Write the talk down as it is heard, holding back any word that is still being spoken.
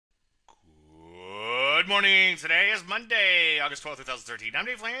Good morning. Today is Monday, August 12th, 2013. I'm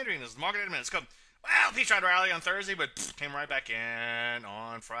Dave Landry, and this is the Market Minutes. Go. Well, Peach tried to rally on Thursday, but came right back in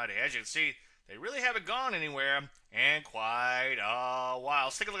on Friday. As you can see, they really haven't gone anywhere in quite a while.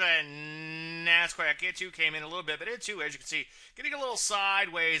 Let's take a look at NASDAQ. It too came in a little bit, but it too, as you can see, getting a little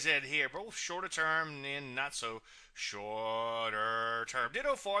sideways in here, both shorter term and not so shorter term.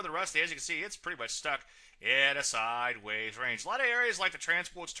 Ditto for the Rusty. As you can see, it's pretty much stuck in a sideways range. A lot of areas like the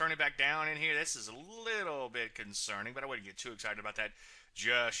transport's turning back down in here. This is a little bit concerning, but I wouldn't get too excited about that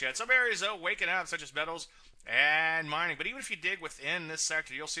just yet. Some areas, though, waking up, such as metals and mining. But even if you dig within this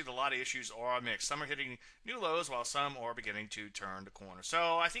sector, you'll see that a lot of issues are mixed. Some are hitting new lows, while some are beginning to turn the corner.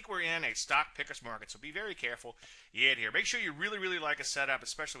 So I think we're in a stock pickers market, so be very careful in here. Make sure you really like a setup,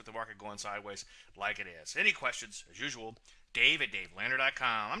 especially with the market going sideways like it is. Any questions, as usual, Dave at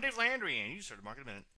DaveLandry.com. I'm Dave Landry, and you started Market Minute.